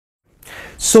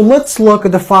So let's look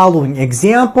at the following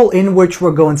example in which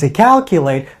we're going to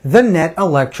calculate the net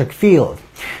electric field.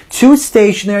 Two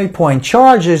stationary point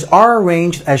charges are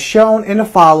arranged as shown in the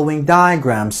following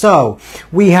diagram. So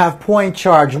we have point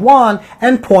charge 1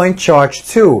 and point charge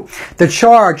 2. The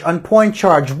charge on point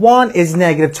charge 1 is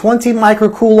negative 20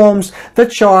 microcoulombs. The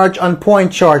charge on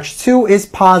point charge 2 is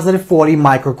positive 40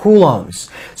 microcoulombs.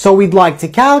 So we'd like to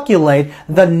calculate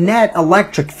the net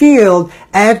electric field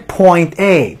at point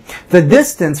A. The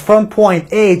distance from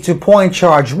point A to point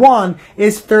charge 1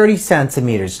 is 30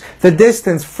 centimeters. The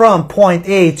distance from point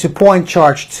A to point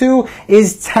charge 2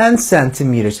 is 10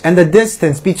 centimeters, and the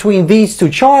distance between these two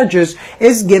charges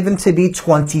is given to be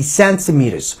 20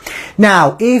 centimeters.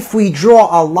 Now, if we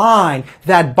draw a line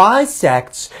that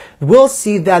bisects, we'll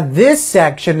see that this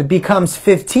section becomes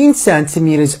 15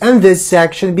 centimeters and this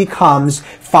section becomes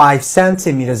 5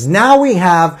 centimeters. Now we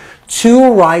have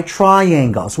two right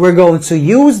triangles. We're going to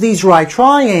use these right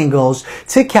triangles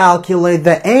to calculate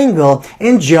the angle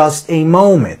in just a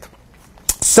moment.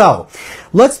 So,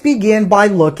 let's begin by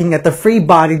looking at the free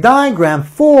body diagram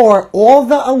for all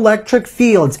the electric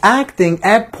fields acting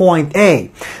at point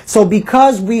A. So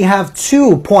because we have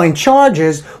 2 point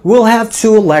charges, we'll have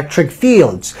 2 electric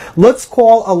fields. Let's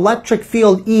call electric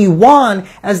field E1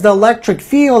 as the electric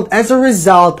field as a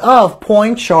result of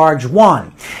point charge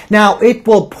 1. Now it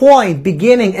will point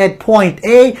beginning at point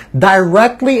A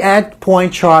directly at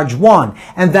point charge 1,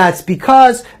 and that's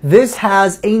because this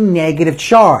has a negative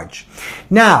charge.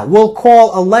 Now, we'll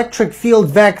call electric field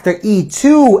vector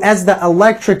E2 as the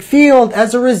electric field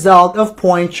as a result of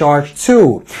point charge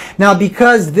 2. Now,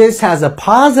 because this has a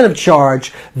positive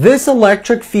charge, this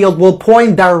electric field will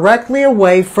point directly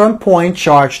away from point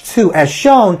charge 2, as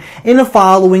shown in the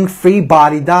following free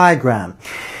body diagram.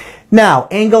 Now,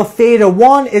 angle theta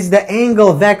 1 is the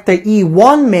angle vector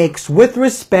E1 makes with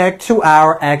respect to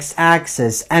our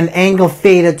x-axis, and angle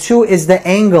theta 2 is the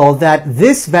angle that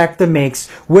this vector makes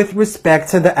with respect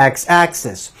to the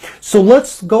x-axis. So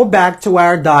let's go back to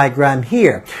our diagram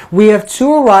here. We have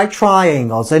 2 right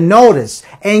triangles, and notice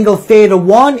angle theta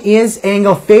 1 is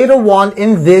angle theta 1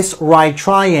 in this right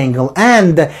triangle,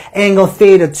 and angle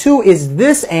theta 2 is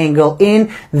this angle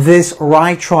in this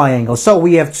right triangle. So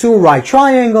we have 2 right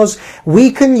triangles. We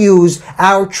can use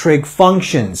our trig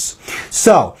functions.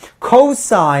 So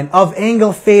cosine of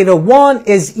angle theta 1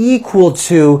 is equal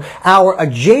to our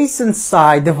adjacent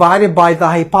side divided by the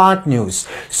hypotenuse.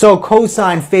 So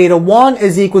cosine theta 1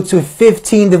 is equal to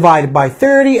 15 divided by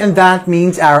 30, and that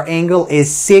means our angle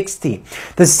is 60.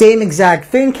 The same exact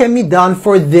thing can be done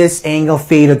for this angle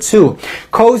theta 2.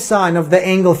 Cosine of the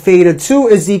angle theta 2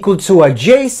 is equal to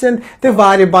adjacent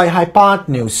divided by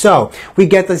hypotenuse. So we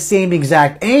get the same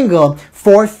exact angle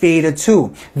for theta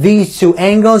 2. These two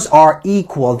angles are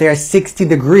equal. They're 60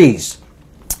 degrees.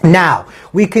 Now,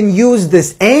 we can use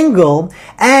this angle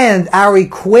and our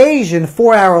equation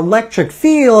for our electric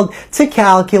field to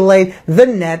calculate the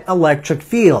net electric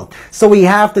field. So we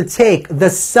have to take the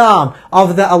sum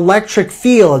of the electric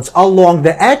fields along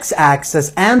the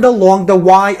x-axis and along the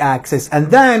y-axis, and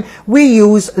then we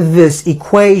use this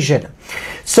equation.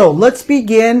 So let's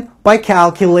begin by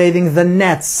calculating the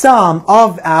net sum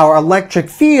of our electric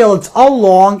fields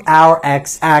along our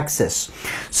x-axis.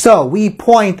 So we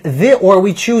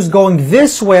we choose going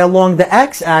this way along the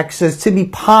x-axis to be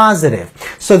positive.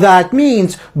 So that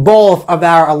means both of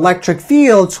our electric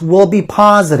fields will be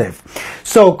positive.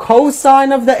 So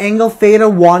cosine of the angle theta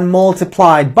 1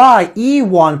 multiplied by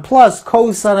E1 plus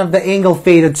cosine of the angle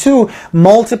theta 2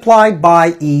 multiplied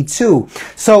by E2.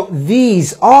 So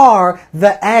these are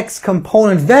the x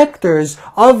component vectors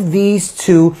of these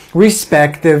two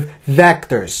respective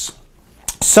vectors.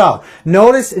 So,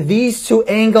 notice these two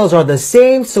angles are the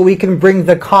same, so we can bring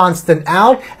the constant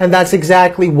out, and that's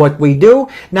exactly what we do.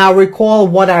 Now, recall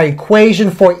what our equation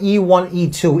for E1,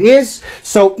 E2 is.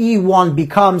 So, E1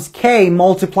 becomes K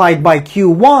multiplied by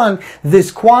Q1, this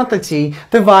quantity,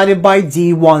 divided by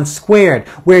D1 squared,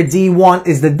 where D1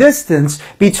 is the distance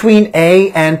between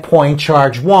A and point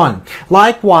charge 1.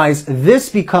 Likewise, this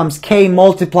becomes K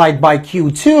multiplied by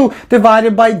Q2,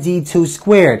 divided by D2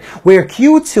 squared, where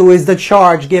Q2 is the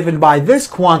charge given by this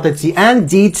quantity and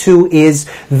D2 is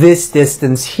this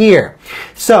distance here.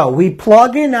 So we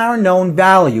plug in our known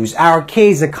values. Our K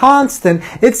is a constant.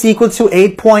 It's equal to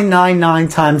 8.99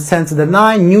 times 10 to the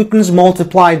 9 newtons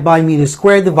multiplied by meters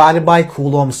squared divided by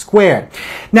coulombs squared.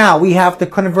 Now we have to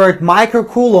convert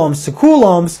microcoulombs to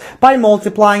coulombs by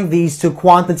multiplying these two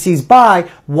quantities by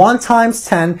 1 times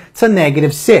 10 to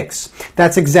negative 6.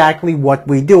 That's exactly what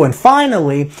we do. And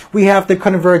finally, we have to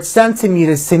convert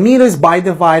centimeters to meters by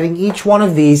dividing each one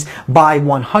of these by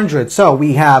 100. So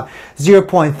we have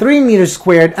 0.3 meters meters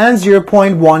squared and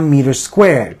 0.1 meters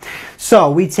squared. So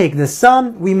we take the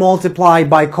sum, we multiply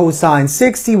by cosine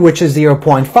 60, which is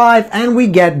 0.5, and we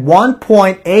get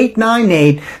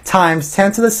 1.898 times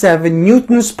 10 to the 7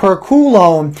 newtons per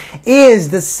coulomb is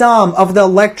the sum of the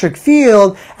electric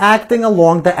field acting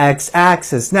along the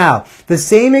x-axis. Now, the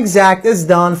same exact is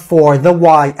done for the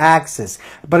y-axis,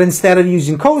 but instead of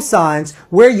using cosines,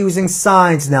 we're using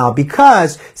sines now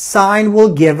because sine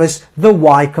will give us the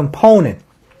y component.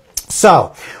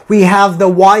 So, we have the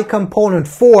y component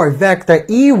for vector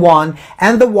E1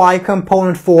 and the y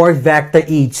component for vector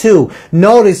E2.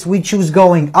 Notice we choose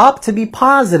going up to be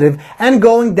positive and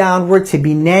going downward to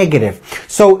be negative.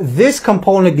 So, this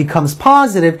component becomes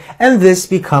positive and this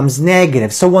becomes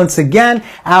negative. So, once again,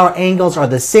 our angles are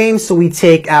the same, so we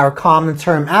take our common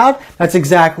term out. That's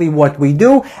exactly what we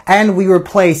do. And we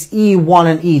replace E1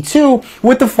 and E2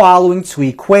 with the following two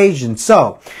equations.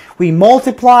 So, we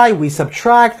multiply, we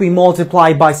subtract, we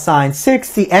multiply by sine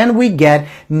 60, and we get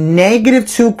negative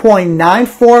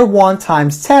 2.941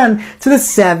 times 10 to the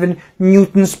 7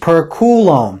 newtons per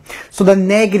coulomb. So the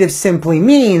negative simply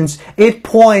means it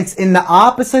points in the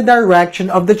opposite direction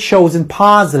of the chosen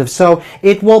positive. So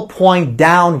it will point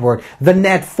downward. The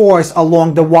net force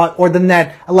along the y, or the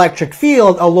net electric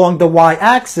field along the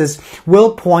y-axis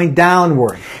will point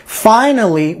downward.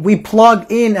 Finally, we plug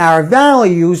in our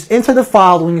values into the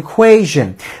following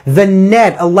equation. The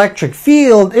net electric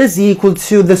field is equal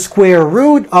to the square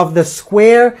root of the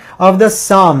square of the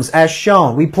sums as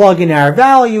shown. We plug in our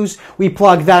values, we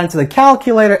plug that into the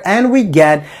calculator, and we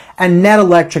get a net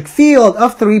electric field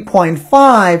of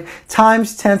 3.5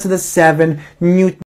 times 10 to the 7 newtons